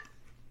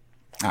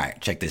All right,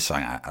 check this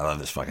song out. I love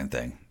this fucking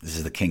thing. This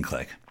is the King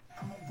Click.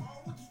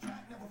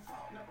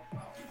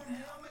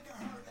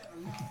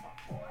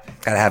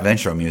 Gotta have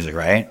intro music,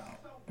 right?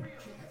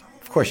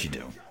 Of course you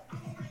do.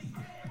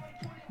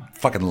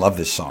 Fucking love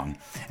this song.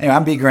 Anyway,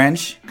 I'm B.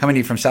 Grinch, coming to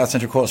you from South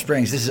Central Coral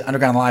Springs. This is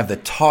Underground Live, the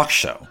talk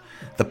show,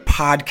 the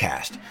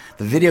podcast,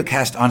 the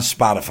videocast on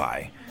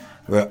Spotify.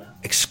 We're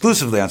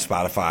exclusively on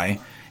Spotify.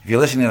 If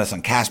you're listening to us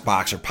on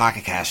CastBox or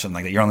Pocket Cast, something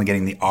like that, you're only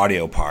getting the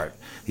audio part,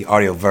 the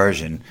audio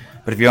version.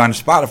 But if you're on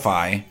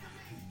Spotify,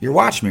 you're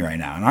watching me right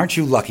now. And aren't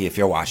you lucky if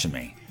you're watching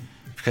me?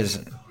 Because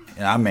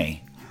I'm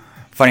me.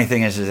 Funny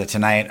thing is that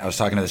tonight I was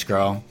talking to this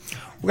girl.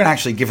 We're going to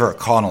actually give her a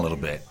call in a little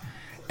bit.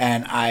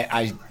 And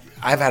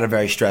I've had a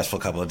very stressful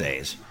couple of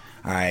days.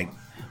 All right.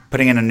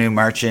 Putting in a new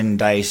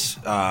merchandise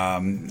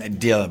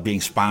deal of being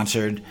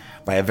sponsored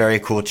by a very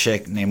cool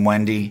chick named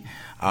Wendy.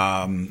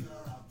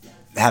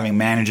 Having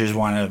managers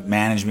want to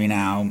manage me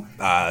now,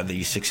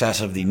 the success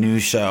of the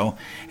news show,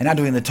 and now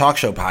doing the talk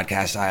show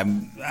podcast.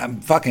 I'm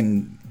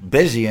fucking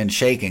busy and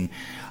shaking.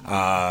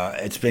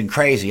 It's been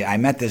crazy. I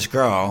met this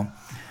girl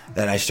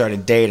that I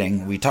started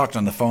dating. We talked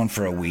on the phone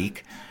for a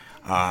week.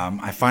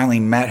 I finally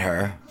met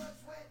her,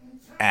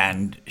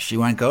 and she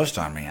went ghost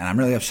on me, and I'm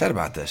really upset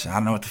about this. I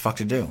don't know what the fuck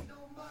to do.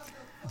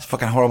 It's a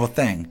fucking horrible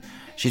thing.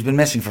 She's been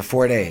missing for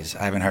 4 days.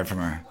 I haven't heard from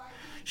her.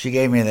 She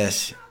gave me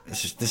this.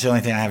 This is the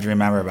only thing I have to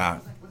remember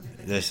about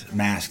this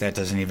mask that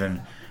doesn't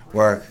even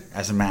work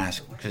as a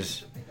mask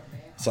because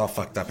it's all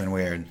fucked up and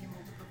weird.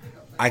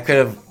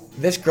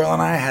 This girl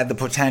and I had the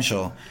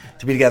potential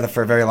to be together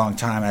for a very long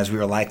time as we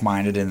were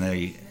like-minded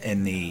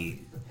in the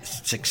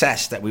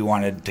success that we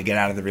wanted to get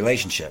out of the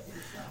relationship,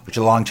 which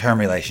is a long-term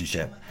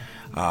relationship.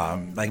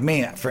 Like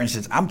me, for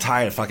instance, I'm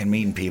tired of fucking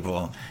meeting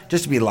people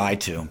just to be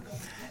lied to.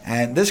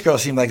 And this girl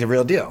seemed like the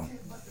real deal.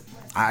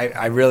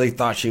 I really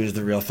thought she was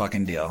the real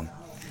fucking deal.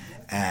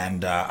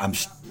 And I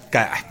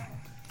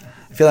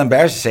feel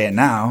embarrassed to say it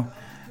now.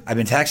 I've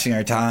been texting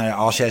her, telling her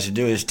all she has to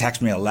do is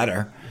text me a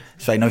letter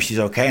so I know she's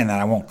okay and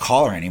that I won't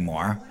call her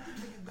anymore.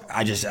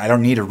 I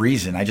don't need a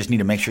reason. I just need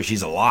to make sure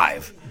she's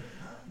alive.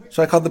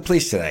 So I called the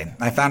police today.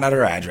 I found out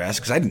her address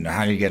because I didn't know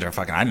how to get her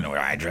fucking... I didn't know her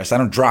address. I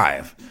don't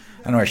drive.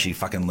 I don't know where she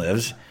fucking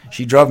lives.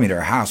 She drove me to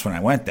her house when I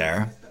went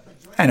there.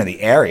 I know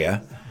the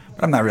area,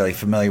 but I'm not really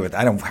familiar with...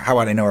 How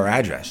would I know her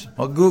address?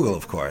 Well, Google,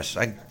 of course.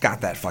 I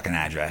got that fucking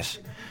address.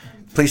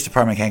 Police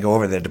department can't go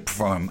over there to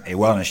perform a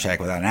wellness check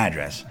without an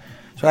address.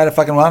 So I had a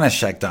fucking wellness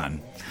check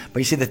done. But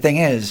you see, the thing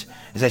is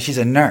that she's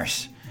a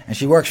nurse, and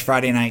she works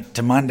Friday night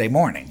to Monday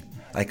morning,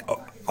 like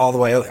all the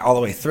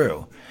way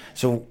through.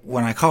 So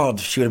when I called,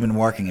 she would have been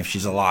working if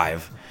she's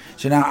alive.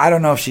 So now I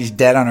don't know if she's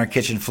dead on her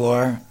kitchen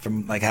floor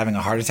from like having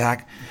a heart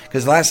attack.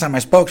 Because the last time I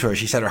spoke to her,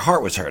 she said her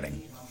heart was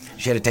hurting.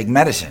 She had to take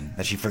medicine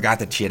that she forgot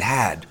that she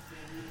had.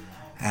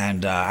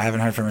 And I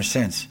haven't heard from her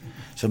since.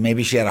 So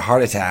maybe she had a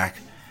heart attack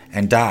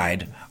and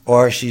died,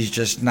 or she's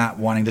just not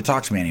wanting to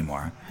talk to me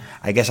anymore.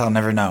 I guess I'll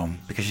never know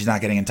because she's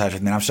not getting in touch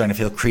with me. And I'm starting to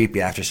feel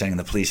creepy after sending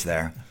the police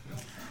there.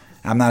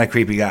 I'm not a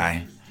creepy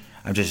guy.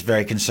 I'm just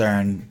very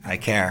concerned. I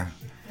care.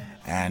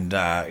 And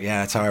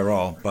yeah, that's how I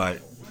roll.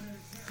 But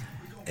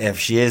if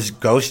she is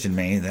ghosting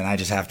me, then I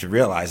just have to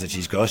realize that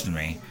she's ghosting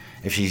me.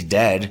 If she's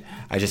dead,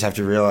 I just have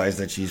to realize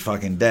that she's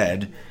fucking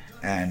dead.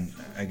 And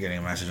I'm getting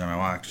a message on my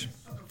watch.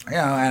 And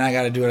I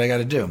got to do what I got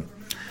to do.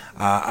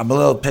 I'm a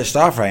little pissed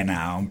off right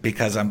now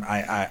because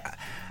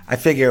I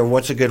figure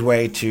what's a good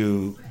way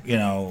to,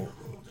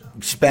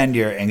 spend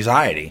your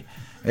anxiety?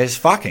 It's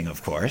fucking,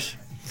 of course.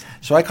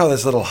 So I call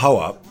this little hoe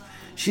up.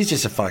 She's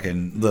just a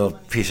fucking little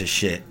piece of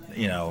shit,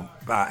 and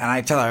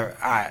I tell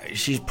her,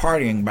 she's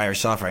partying by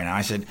herself right now.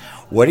 I said,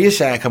 what do you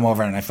say I come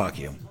over and I fuck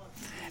you?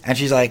 And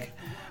she's like,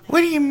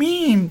 what do you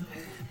mean?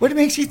 What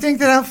makes you think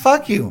that I'll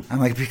fuck you? I'm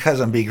like, because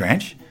I'm B.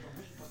 Grinch.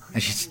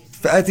 And she's,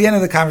 at the end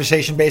of the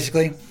conversation,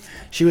 basically,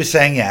 she was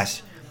saying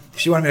yes.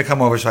 She wanted me to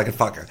come over so I could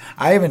fuck her.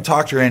 I even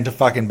talked her into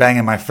fucking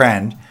banging my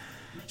friend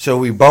so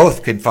we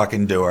both could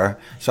fucking do her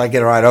so I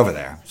get her right over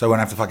there so I wouldn't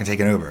have to fucking take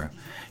an Uber.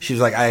 She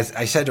was like,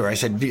 I said to her,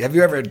 have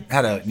you ever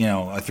had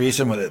a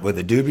threesome with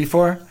a dude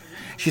before?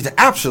 She said,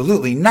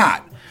 absolutely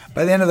not.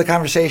 By the end of the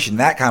conversation,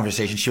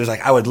 she was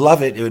like, I would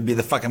love it. It would be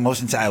the fucking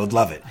most insane. I would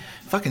love it.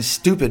 Fucking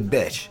stupid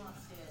bitch.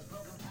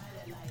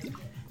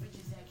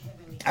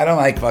 I don't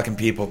like fucking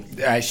people.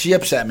 She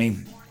upset me,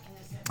 and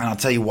I'll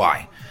tell you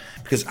why.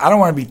 Because I don't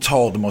want to be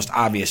told the most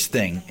obvious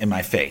thing in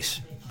my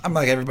face. I'm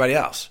like everybody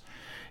else.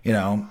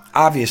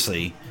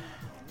 Obviously,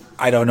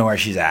 I don't know where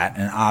she's at,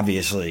 and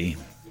obviously,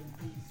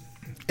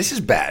 this is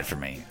bad for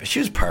me. She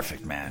was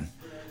perfect, man.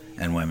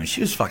 And women,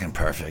 she was fucking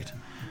perfect.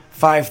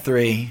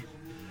 5'3",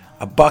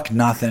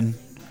 $1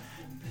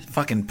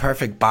 fucking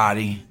perfect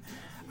body.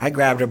 I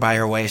grabbed her by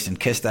her waist and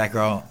kissed that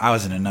girl. I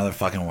was in another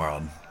fucking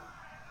world.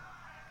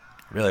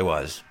 It really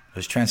was. It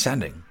was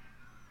transcending.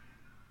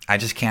 I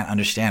just can't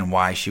understand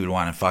why she would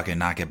want to fucking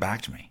not get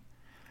back to me.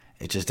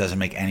 It just doesn't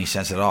make any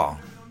sense at all.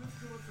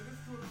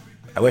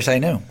 I wish I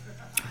knew.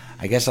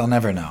 I guess I'll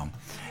never know.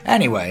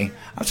 Anyway,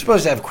 I'm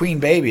supposed to have Queen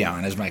Baby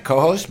on as my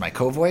co-host, my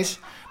co-voice,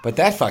 But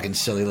that fucking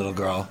silly little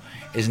girl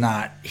is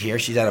not here.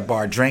 She's at a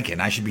bar drinking.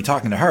 I should be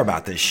talking to her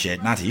about this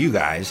shit, not to you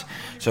guys.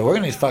 So we're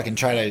going to fucking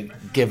try to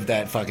give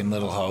that fucking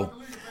little hoe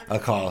a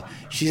call.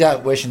 She's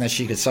out wishing that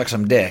she could suck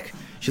some dick.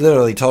 She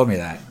literally told me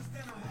that.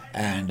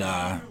 And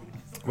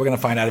we're going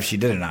to find out if she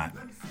did or not.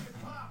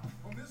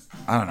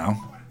 I don't know.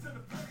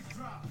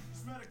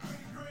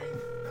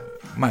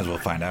 Might as well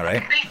find out,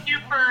 right? Thank you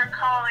for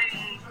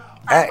calling.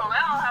 Hey.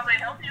 How may I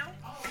help you?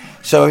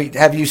 So,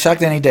 have you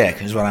sucked any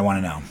dick, is what I want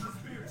to know.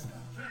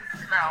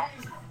 No.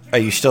 Are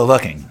you still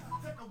looking?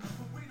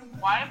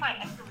 Why am I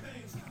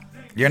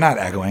echoing? You're not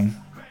echoing.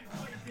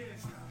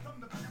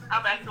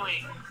 I'm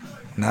echoing.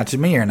 Not to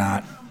me, you're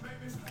not.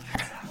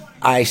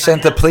 I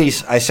sent the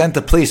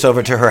police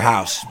over to her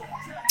house.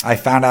 I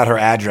found out her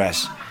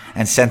address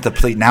and sent the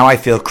police. Now I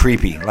feel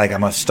creepy, like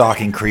I'm a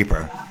stalking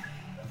creeper.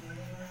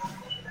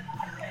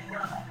 You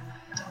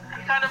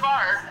kind of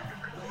are.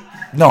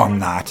 No, I'm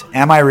not.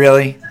 Am I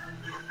really?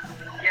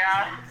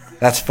 Yeah.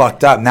 That's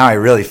fucked up. Now I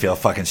really feel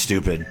fucking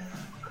stupid.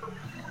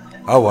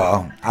 Oh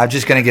well, I'm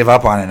just gonna give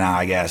up on it now,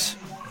 I guess.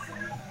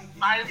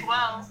 Might as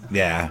well.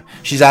 Yeah.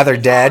 She's either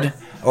dead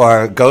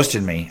or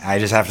ghosted me. I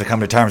just have to come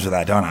to terms with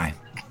that, don't I?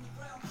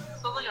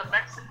 It's only a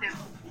Mexican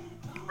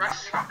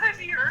restaurant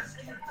here.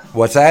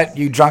 What's that,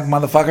 you drunk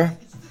motherfucker?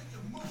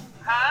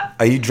 Huh?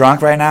 Are you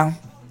drunk right now?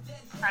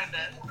 Kinda.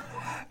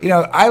 You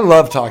know, I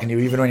love talking to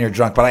you even when you're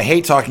drunk, but I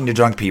hate talking to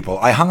drunk people.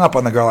 I hung up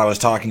on the girl I was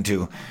talking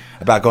to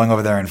about going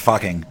over there and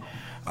fucking.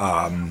 Well,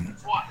 I'm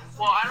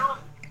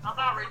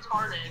not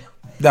retarded.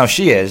 No,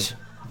 she is.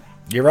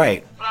 You're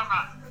right. But I'm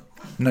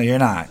not. No, you're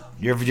not.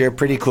 You're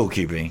pretty cool,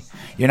 QB.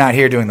 You're not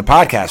here doing the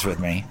podcast with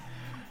me.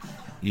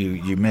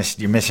 You're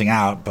missing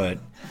out, but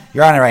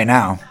you're on it right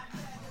now.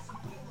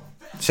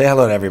 Say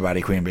hello to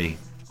everybody, Queen Bee.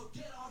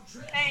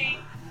 Hey.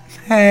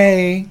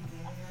 Hey.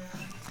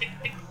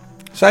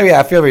 So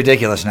yeah, I feel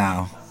ridiculous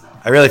now.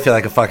 I really feel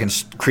like a fucking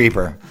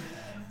creeper.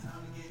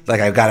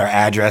 Like I got her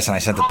address and I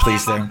sent the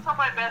police there. Tell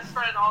my best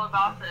friend all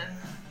about this.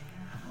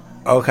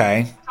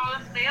 Okay. So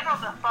this man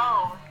on the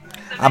phone.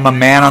 I'm a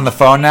man on the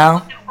phone now?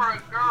 Looking for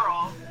a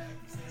girl,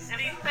 and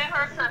he sent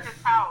her to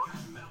his house.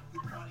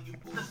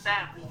 To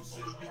them.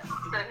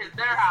 To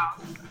their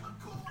house.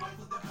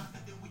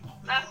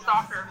 That's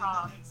stalker,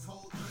 huh?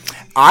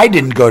 I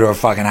didn't go to her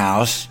fucking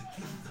house.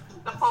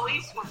 The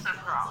police was at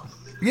her house.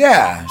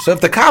 Yeah, so if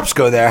the cops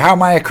go there, how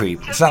am I a creep?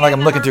 It's not like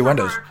I'm looking through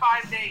windows. For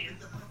 5 days.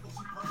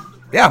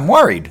 Yeah, I'm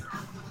worried.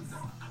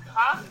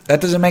 Huh?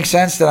 That doesn't make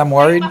sense that I'm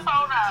worried. Hang the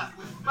phone up.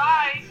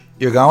 Bye.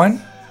 You're going?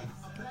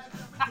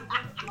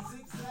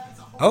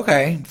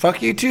 Okay,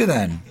 fuck you too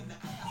then.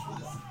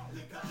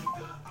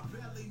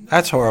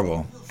 That's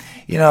horrible.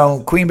 You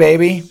know, Queen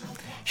Baby,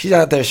 she's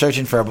out there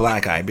searching for a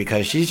black eye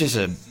because she's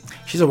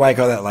a white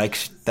girl that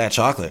likes that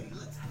chocolate.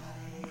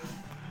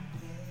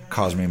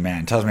 Calls me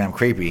man, tells me I'm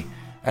creepy.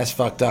 That's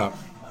fucked up.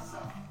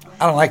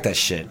 I don't like that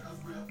shit.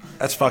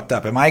 That's fucked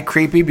up. Am I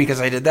creepy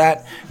because I did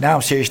that? Now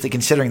I'm seriously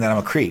considering that I'm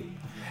a creep.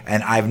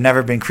 And I've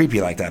never been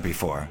creepy like that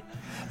before.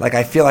 Like,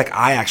 I feel like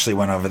I actually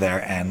went over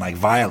there and, like,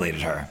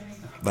 violated her.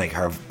 Like,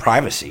 her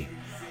privacy.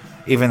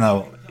 Even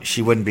though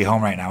she wouldn't be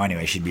home right now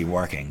anyway. She'd be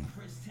working.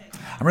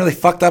 I'm really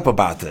fucked up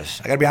about this.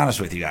 I gotta be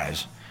honest with you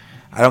guys.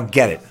 I don't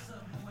get it.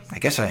 I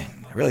guess I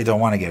really don't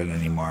want to get it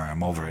anymore.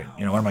 I'm over it.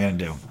 You know, what am I gonna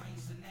do?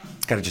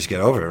 Gotta just get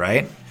over it,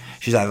 right?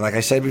 She's either, like I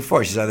said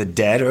before, she's either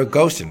dead or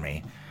ghosting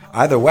me.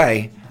 Either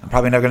way, I'm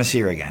probably never gonna see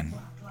her again.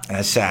 And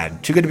that's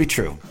sad. Too good to be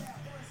true.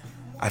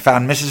 I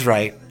found Mrs.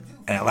 Right,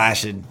 and it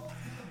lasted,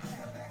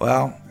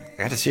 well,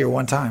 I got to see her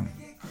one time.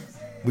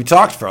 We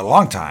talked for a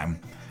long time.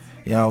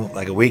 You know,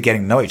 like a week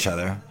getting to know each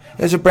other.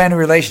 It was a brand new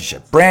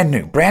relationship. Brand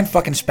new. Brand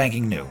fucking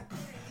spanking new.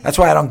 That's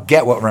why I don't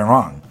get what went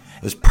wrong.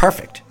 It was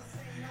perfect.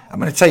 I'm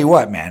going to tell you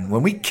what, man.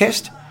 When we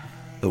kissed,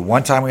 the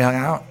one time we hung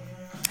out,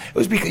 it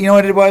was because, you know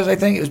what it was, I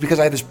think? It was because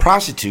I had this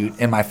prostitute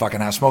in my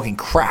fucking house smoking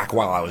crack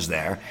while I was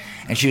there.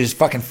 And she was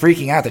fucking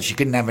freaking out that she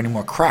couldn't have any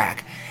more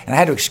crack. And I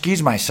had to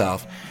excuse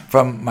myself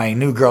from my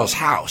new girl's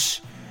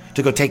house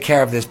to go take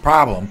care of this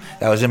problem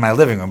that was in my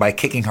living room by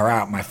kicking her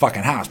out my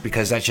fucking house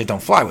because that shit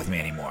don't fly with me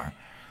anymore.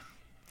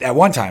 At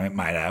one time it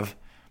might have,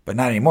 but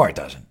not anymore it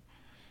doesn't.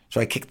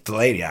 So I kicked the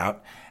lady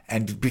out,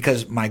 and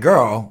because my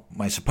girl,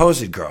 my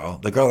supposed girl,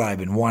 the girl that I've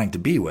been wanting to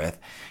be with,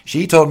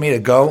 she told me to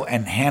go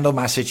and handle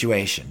my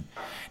situation.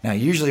 Now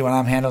usually when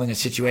I'm handling a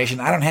situation,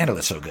 I don't handle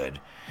it so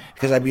good.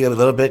 Because I'd be a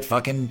little bit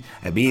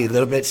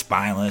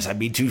spineless, I'd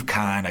be too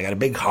kind, I got a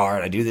big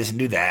heart, I do this and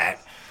do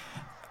that.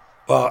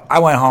 Well, I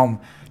went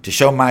home to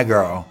show my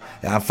girl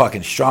that I'm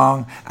fucking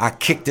strong. I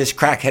kicked this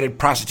crack-headed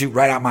prostitute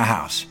right out my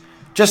house.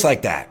 Just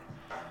like that.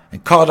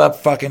 And called up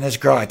fucking this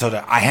girl. I told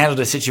her I handled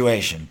the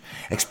situation.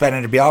 Expecting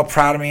her to be all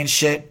proud of me and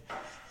shit.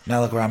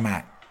 Now look where I'm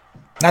at.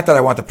 Not that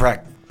I want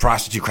the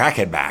prostitute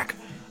crackhead back.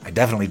 I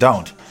definitely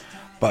don't.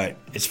 But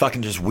it's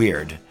fucking just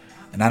weird.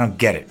 And I don't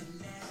get it.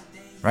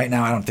 Right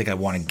now, I don't think I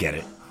want to get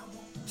it.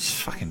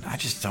 I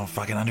just don't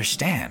fucking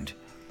understand.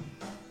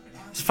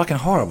 It's fucking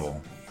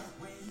horrible.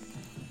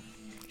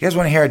 You guys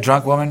want to hear a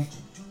drunk woman?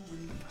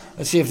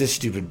 Let's see if this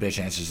stupid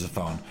bitch answers the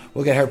phone.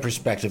 We'll get her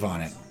perspective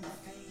on it.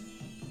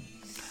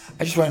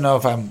 I just want to know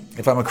if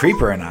I'm a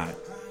creeper or not.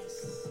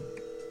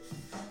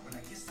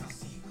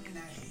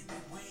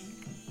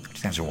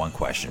 Just answer one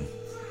question.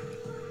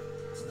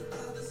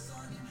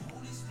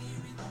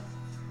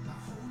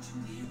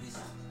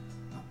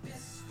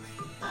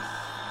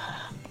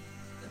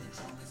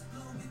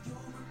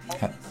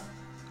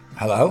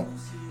 Hello?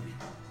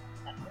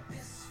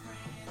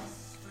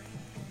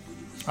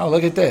 Oh,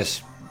 look at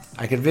this.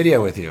 I could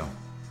video with you.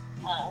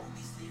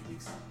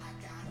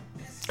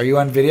 Are you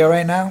on video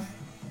right now?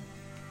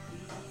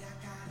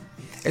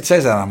 It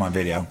says that I'm on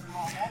video.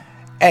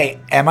 Hey,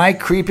 am I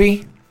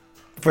creepy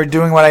for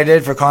doing what I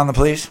did for calling the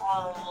police?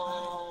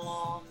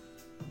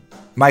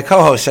 My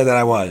co-host said that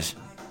I was.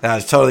 That I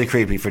was totally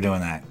creepy for doing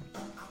that.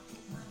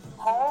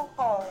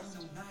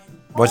 Co-host.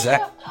 What's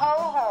that?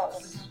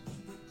 Co-host.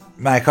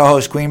 My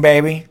co-host, Queen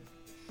Baby?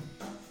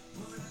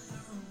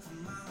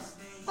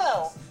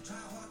 Who?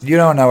 You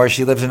don't know her.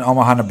 She lives in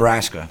Omaha,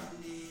 Nebraska.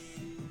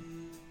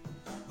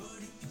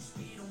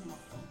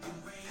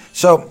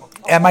 So,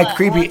 am I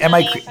creepy? Am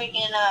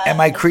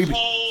I creepy?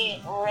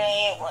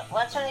 Ray,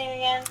 what's her name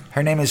again?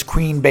 Her name is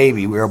Queen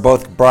Baby. We are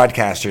both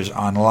broadcasters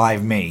on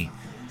Live Me.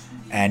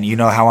 And you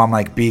know how I'm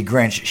like B.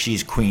 Grinch.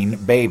 She's Queen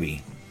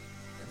Baby.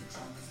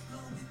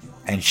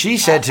 And she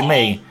said to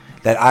me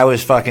that I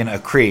was fucking a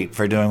creep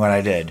for doing what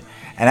I did.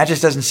 And that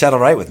just doesn't settle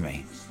right with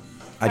me.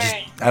 I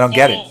don't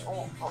get it.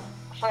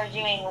 For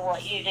doing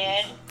what you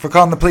did? For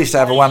calling the police to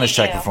have a What did wellness you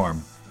check do?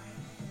 performed.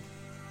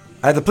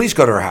 I had the police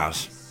go to her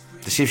house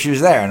to see if she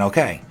was there and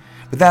okay.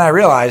 But then I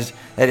realized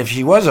that if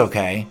she was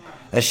okay,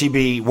 that she'd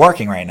be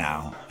working right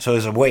now. So it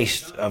was a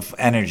waste of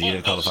energy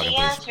to call the fucking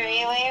police. Is she on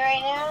three-way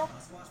right now?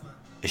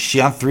 Is she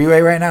on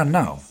three-way right now?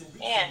 No.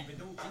 Yeah.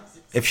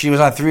 If she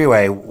was on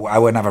three-way, I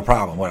wouldn't have a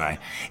problem, would I?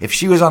 If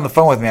she was on the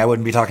phone with me, I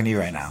wouldn't be talking to you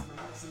right now.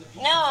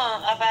 No,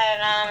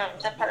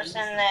 about the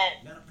person that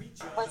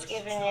was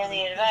giving you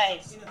the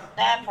advice.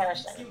 That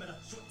person.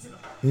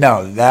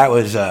 No, that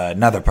was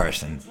another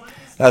person.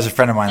 That was a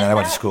friend of mine that I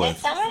went to school Is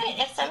with.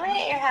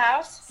 somebody at your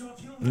house?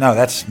 No,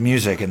 that's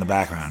music in the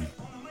background.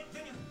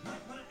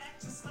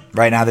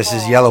 Right now, this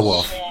is Yellow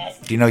Wolf.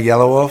 Shit. Do you know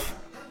Yellow Wolf?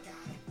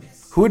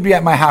 Who would be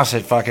at my house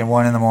at fucking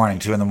 1 in the morning,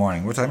 2 in the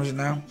morning? What time is it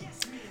now?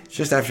 It's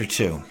just after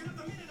 2.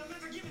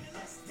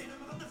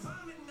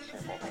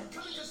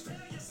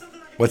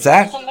 What's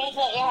that? Somebody's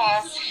at your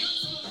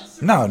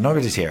house. No,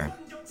 nobody's here.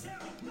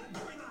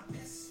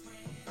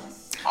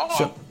 Okay.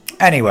 So,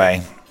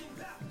 anyway,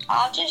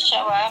 I'll just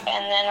show up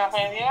and then I'll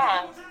prove you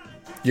wrong.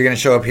 you're going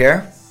to show up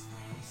here?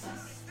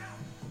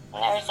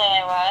 Never said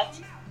I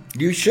was.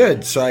 You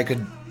should, so I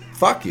could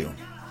fuck you.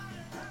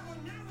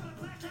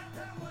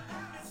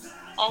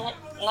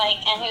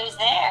 And who's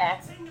there?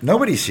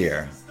 Nobody's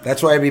here.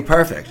 That's why it'd be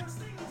perfect.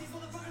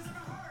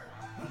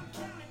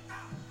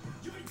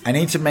 I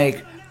need to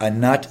make a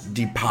nut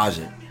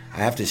deposit. I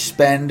have to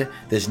spend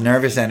this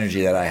nervous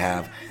energy that I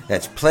have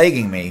that's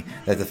plaguing me,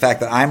 that the fact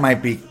that I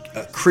might be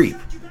a creep.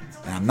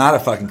 And I'm not a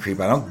fucking creep.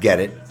 I don't get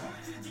it.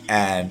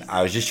 And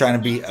I was just trying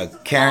to be a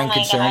caring, Oh my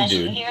concerned gosh,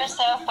 dude. you're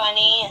so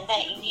funny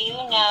that you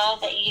know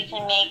that you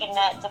can make a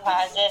nut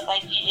deposit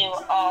like you do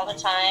all the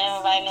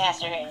time by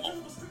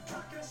masturbating.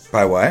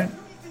 By what?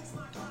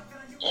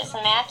 Just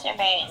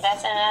masturbate.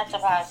 That's a nut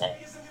deposit.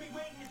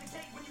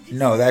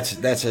 No,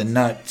 that's a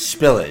nut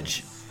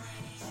spillage.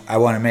 I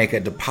want to make a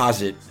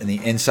deposit in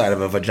the inside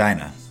of a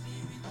vagina.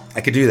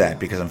 I could do that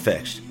because I'm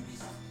fixed.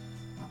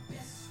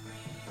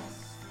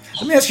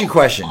 Let me ask you a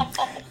question.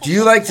 Do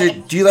you like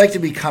to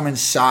be come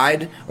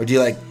inside or do you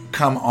like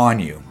come on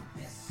you?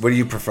 What do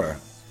you prefer?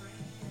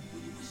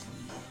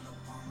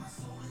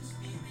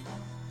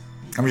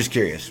 I'm just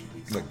curious.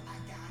 Look.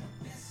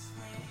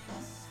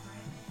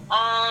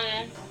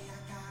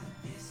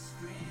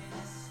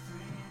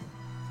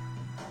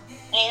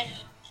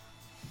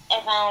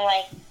 If I'm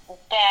like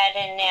bad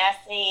and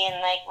nasty and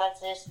like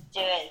let's just do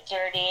it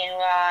dirty and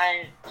raw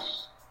and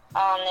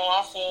all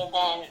nasty,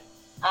 then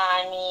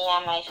on me,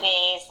 on my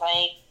face,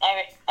 like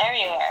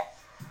everywhere.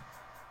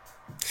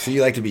 So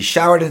you like to be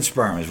showered in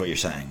sperm, is what you're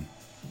saying?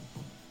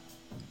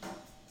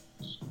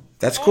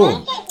 That's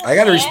cool.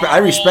 I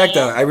respect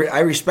that. I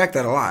respect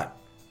that a lot.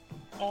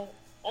 No,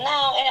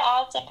 it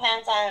all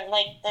depends on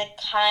like the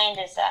kind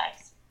of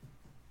sex.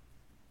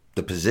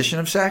 The position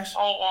of sex?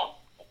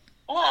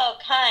 No,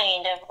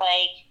 kind of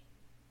like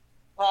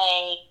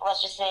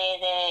let's just say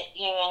that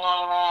you and I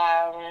were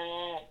out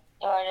and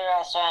you were at a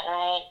restaurant,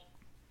 right?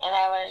 And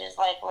I would just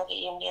like look at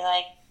you and be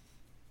like,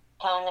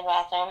 come in the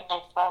bathroom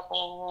and fuck me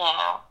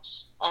now.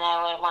 And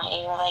I would want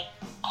you to like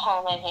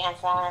pull my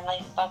pants down and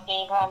like fuck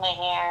me, pull my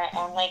hair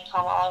and like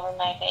come all over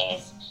my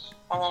face.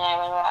 And then I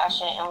would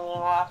wash it and we would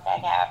walk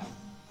back out.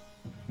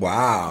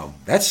 Wow,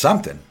 that's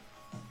something.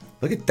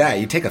 Look at that.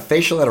 You take a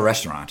facial at a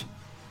restaurant.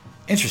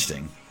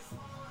 Interesting.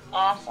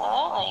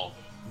 Absolutely.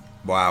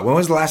 Wow, when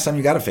was the last time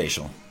you got a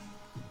facial?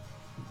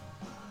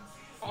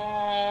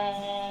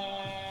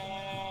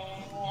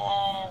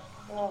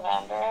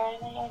 November, I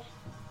think.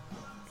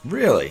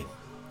 Really?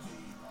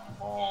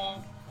 Yeah.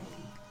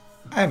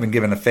 I haven't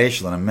given a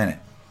facial in a minute.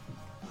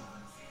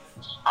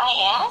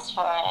 I asked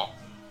for it.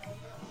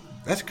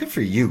 That's good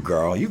for you,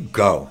 girl. You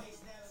go.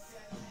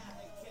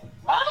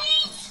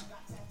 Right?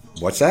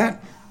 What's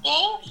that?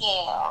 Thank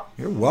you.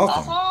 You're That's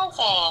welcome. what I'm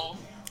saying.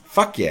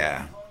 Fuck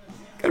yeah.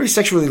 Gotta be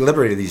sexually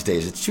liberated these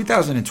days. It's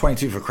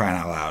 2022 for crying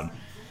out loud.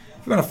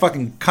 If you're gonna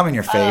fucking come in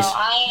your face. Oh,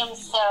 I am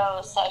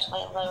so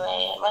sexually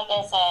liberated. Like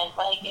I said,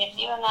 like if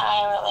you and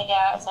I were like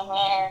out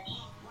somewhere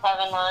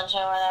having lunch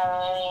or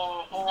whatever,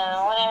 and you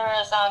know,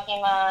 whatever song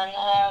came on, and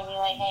I would be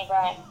like, hey,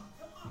 Brian,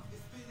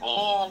 meet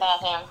me in the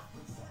bathroom.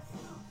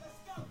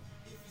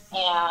 You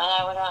know, and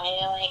I would want you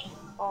to like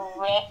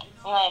rip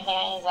my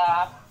panties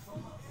off,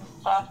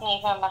 fuck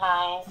me from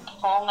behind,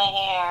 pull my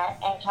hair,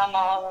 and come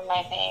all over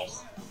my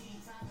face.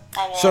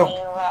 And then So- you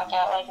walk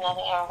out like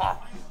nothing ever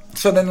happened.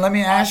 So then let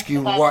me ask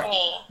you That's what.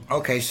 me.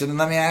 Okay, so then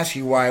let me ask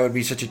you why it would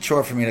be such a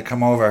chore for me to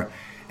come over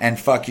and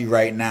fuck you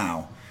right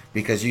now.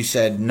 Because you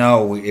said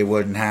no, it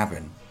wouldn't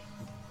happen.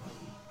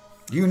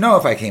 You know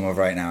if I came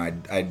over right now,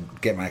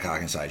 I'd get my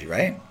cock inside you,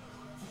 right?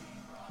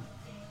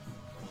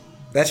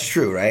 That's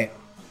true, right?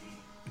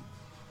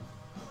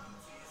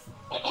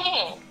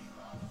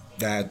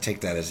 I'd take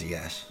that as a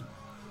yes.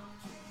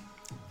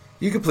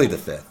 You could plead the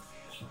fifth.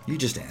 You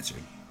just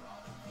answered.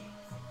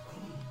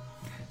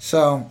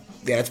 So,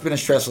 yeah, it's been a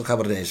stressful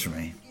couple of days for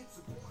me.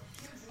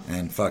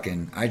 And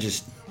fucking,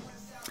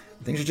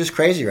 things are just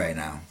crazy right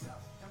now.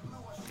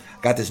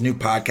 Got this new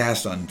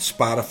podcast on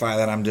Spotify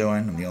that I'm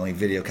doing. I'm the only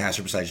video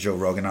caster besides Joe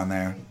Rogan on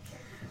there.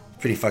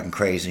 Pretty fucking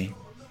crazy.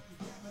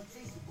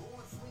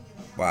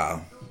 Wow.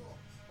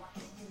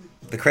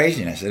 The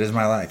craziness. It is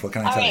my life. What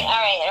can I tell you?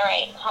 All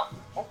right.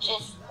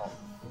 Just,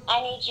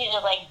 I need you to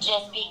like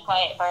just be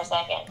quiet for a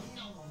second.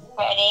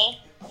 Ready?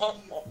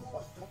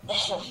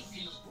 This is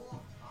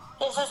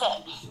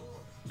it.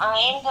 I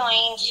am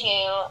going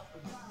to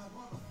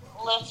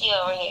lift you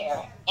over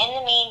here. In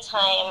the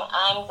meantime,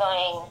 I'm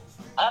going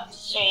up the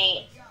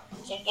street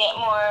to get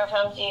more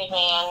from Dude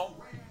Man,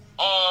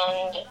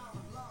 and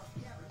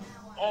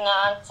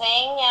not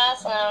saying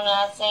yes and I'm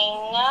not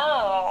saying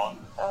no,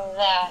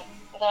 that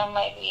there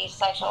might be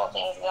sexual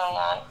things going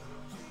on.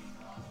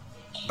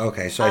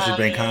 Okay, so I should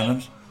bring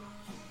condoms?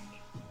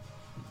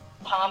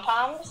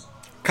 Pom-poms?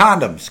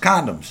 Condoms.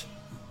 Pom-poms?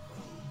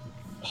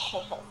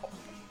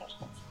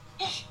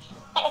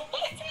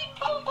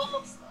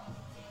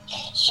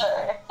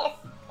 Sure.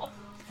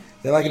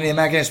 They're like an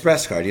American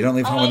Express card. You don't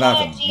leave home without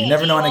them. You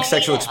never know when a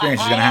sexual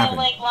experience is going to happen.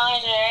 I have, like,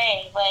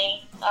 lingerie.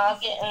 Like, I'll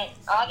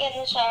get in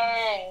the shower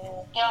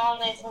and get all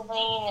nice and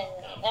clean and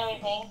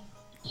everything.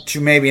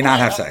 To maybe not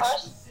have Of sex.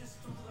 course.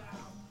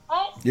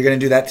 What? You're going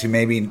to do that to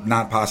maybe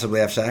not possibly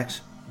have sex?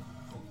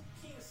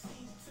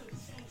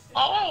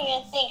 I don't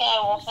even think I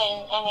will fit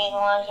in any of the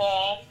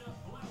lingerie.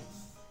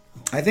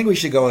 I think we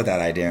should go with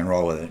that idea and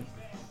roll with it.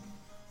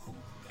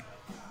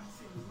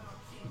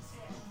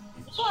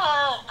 Yeah,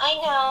 I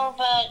know,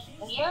 but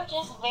you're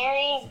just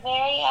very,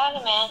 very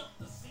adamant.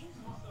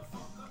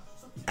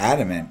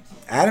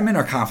 Adamant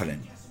or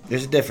confident?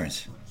 There's a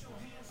difference.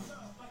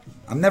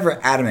 I'm never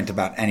adamant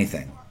about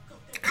anything.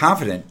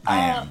 Confident, I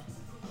am.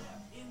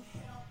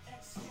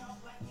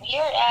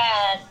 You're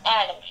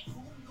adamant.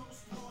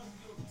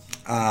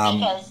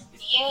 Because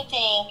you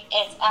think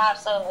it's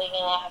absolutely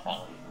going to happen.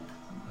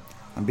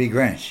 I'm B.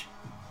 Grinch.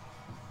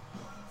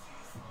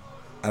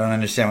 I don't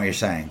understand what you're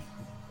saying.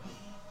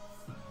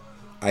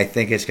 I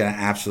think it's going to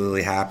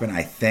absolutely happen.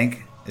 I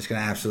think it's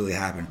going to absolutely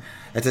happen.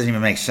 That doesn't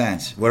even make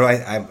sense. What do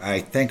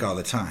I think all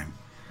the time?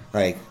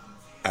 Like,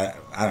 I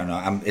don't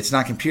know. It's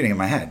not computing in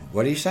my head.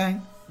 What are you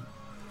saying?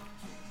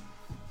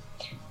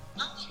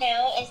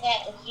 No, is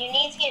that you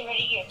need to get rid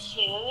of your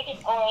tude,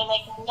 or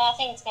like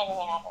nothing's going to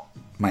happen.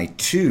 My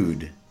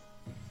tude.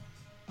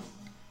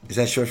 Is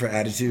that short for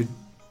attitude?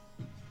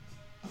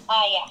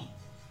 Yeah.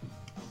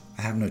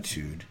 I have no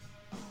tude.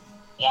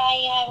 Yeah,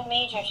 you have a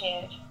major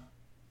tude.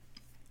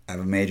 I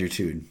have a major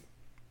tude.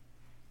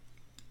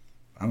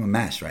 I'm a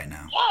mess right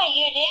now. Yeah,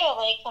 you do.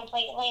 Like,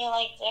 completely,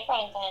 like,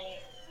 different than...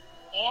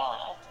 Yeah,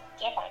 it's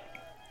different.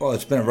 Well,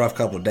 it's been a rough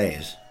couple of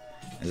days,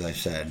 as I've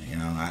said. You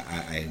know,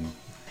 I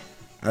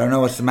don't know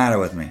what's the matter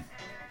with me.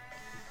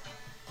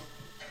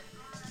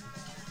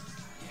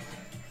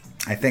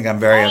 I think I'm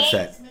very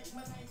upset.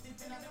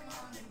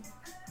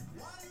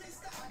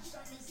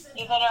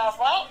 You better off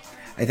what?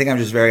 I think I'm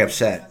just very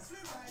upset.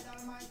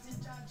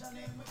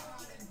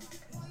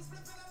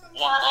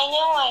 Yeah, I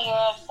know why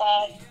you're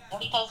upset.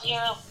 Because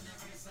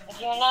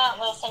you're not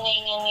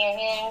listening and you're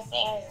hearing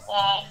things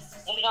that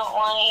you don't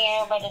want to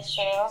hear, but it's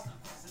true.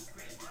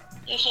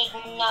 You should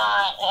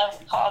not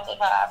have called the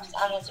cops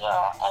on this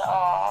girl at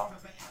all.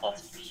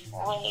 That's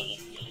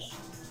crazy.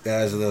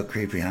 That was a little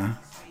creepy, huh?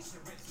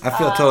 I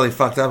feel totally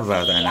fucked up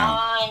about that now.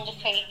 Beyond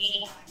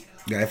creepy.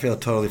 Yeah, I feel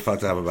totally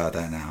fucked up about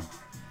that now.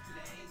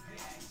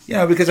 You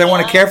know, because I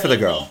want to care for the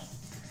girl.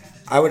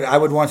 I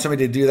would want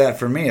somebody to do that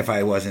for me if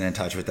I wasn't in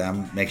touch with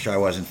them. Make sure I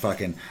wasn't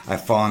fucking...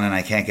 I've fallen and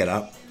I can't get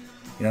up.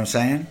 You know what I'm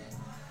saying?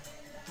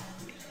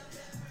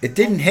 It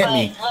didn't hit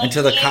me Like,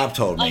 until the cop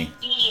told me. Like,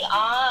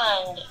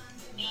 beyond.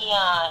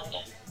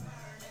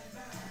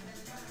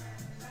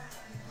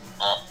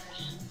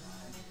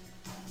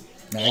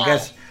 Now,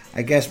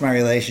 I guess my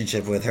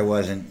relationship with her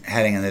wasn't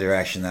heading in the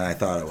direction that I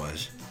thought it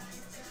was.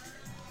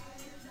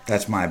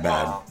 That's my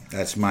bad. Oh.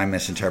 That's my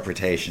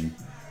misinterpretation.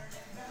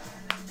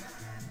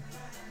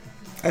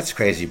 That's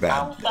crazy bad.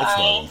 I'm It's sorry.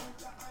 horrible.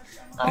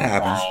 I'm It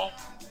happens. sorry.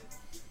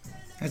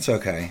 It's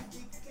okay.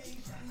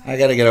 I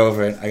gotta get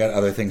over it. I got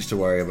other things to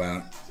worry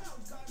about.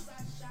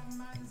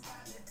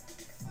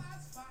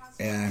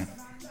 Yeah.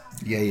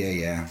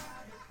 Yeah.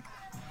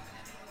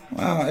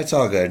 Well, it's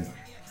all good.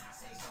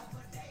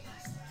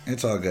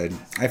 It's all good.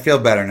 I feel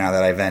better now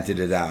that I vented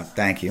it out.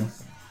 Thank you.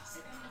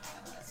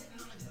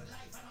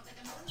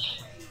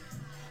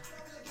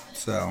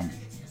 So,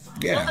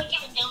 yeah. No, you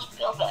don't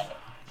feel better.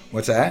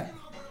 What's that?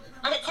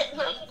 I said,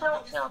 no, you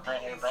don't feel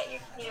better, but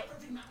you're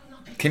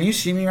Can you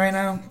see me right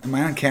now? Am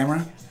I on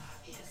camera?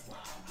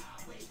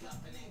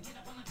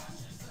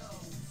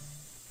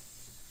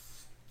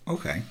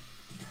 Okay.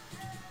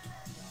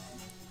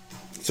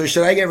 So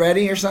should I get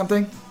ready or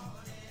something?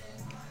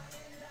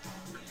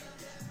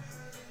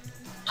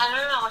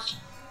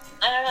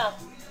 I don't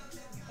know.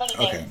 What do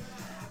you Okay. think?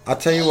 I'll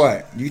tell you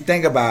what. You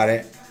think about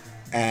it,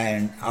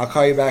 and I'll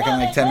call you back in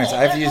like 10 minutes.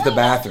 I have to use the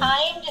bathroom.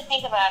 There's time to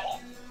think about it.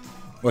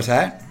 What's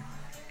that?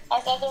 I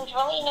said there's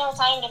really no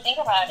time to think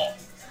about it.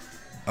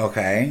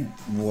 Okay.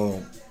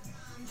 Well,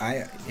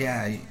 I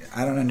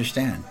don't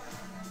understand.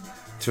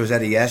 So is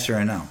that a yes or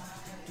a no?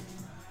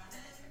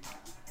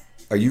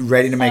 Are you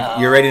ready to make?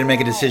 You're ready to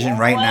make a decision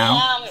right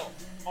now?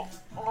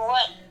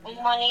 What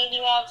money do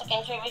you have to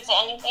contribute to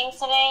anything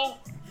today?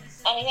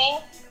 Anything?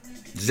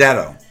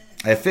 Zetto.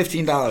 I have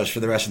 $15 for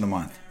the rest of the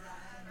month.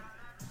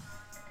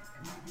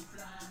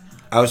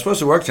 I was supposed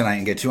to work tonight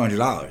and get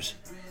 $200.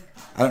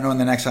 I don't know when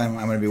the next time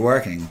I'm going to be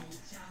working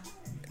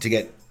to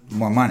get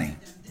more money.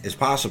 It's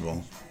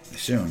possible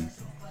soon.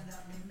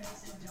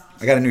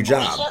 I got a new We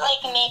job. should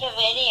make a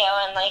video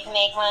and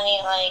make money.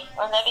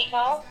 Wouldn't that be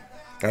cool?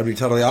 That would be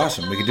totally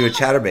awesome. We could do a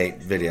Chatterbait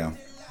video.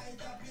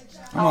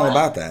 I'm all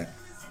about that.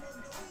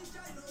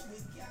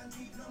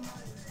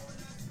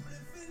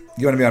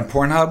 You want to be on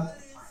Pornhub?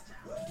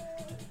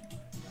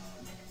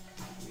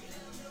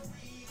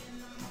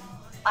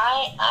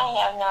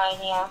 I have no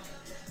idea.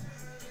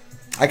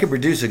 I could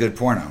produce a good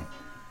porno.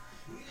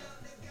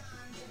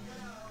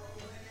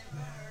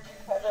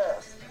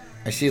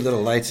 I see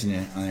little lights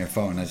on your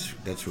phone.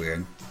 That's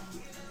weird.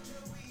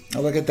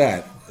 Oh, look at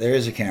that. There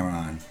is a camera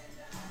on.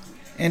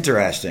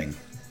 Interesting.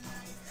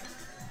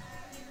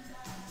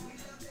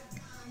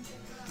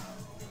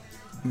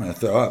 I'm going to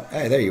throw up.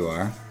 Hey, there you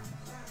are.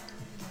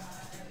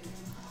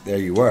 There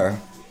you were.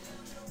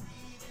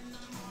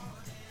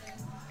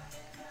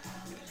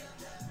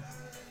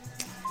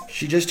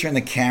 She just turned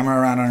the camera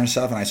around on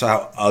herself and I saw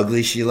how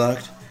ugly she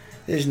looked.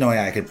 There's no way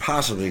I could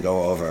possibly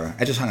go over.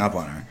 I just hung up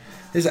on her.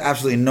 There's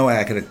absolutely no way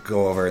I could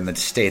go over in the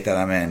state that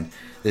I'm in.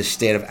 This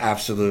state of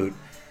absolute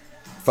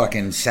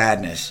fucking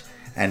sadness.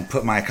 And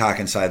put my cock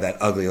inside that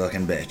ugly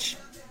looking bitch.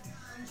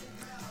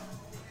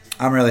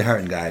 I'm really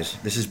hurting, guys.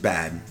 This is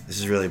bad. This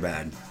is really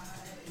bad.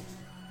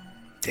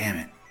 Damn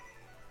it.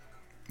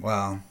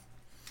 Well,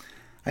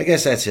 I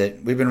guess that's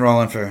it. We've been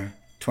rolling for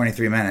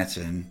 23 minutes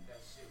and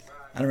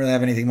I don't really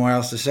have anything more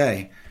else to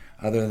say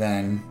other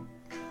than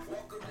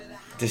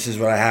this is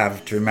what I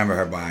have to remember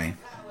her by.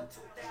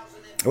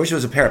 I wish it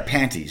was a pair of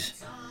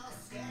panties.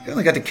 I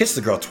only got to kiss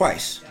the girl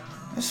twice.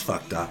 That's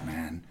fucked up,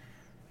 man.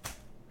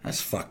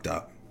 That's fucked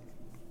up.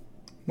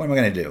 What am I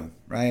going to do,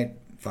 right?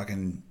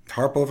 Fucking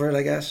harp over it,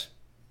 I guess?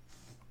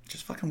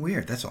 Just fucking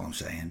weird, that's all I'm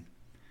saying.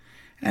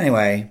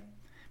 Anyway,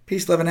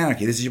 peace, love, and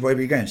anarchy. This is your boy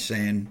B. Grinch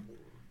saying,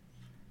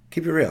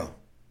 keep it real.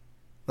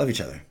 Love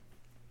each other.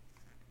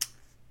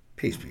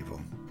 Peace,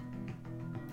 people.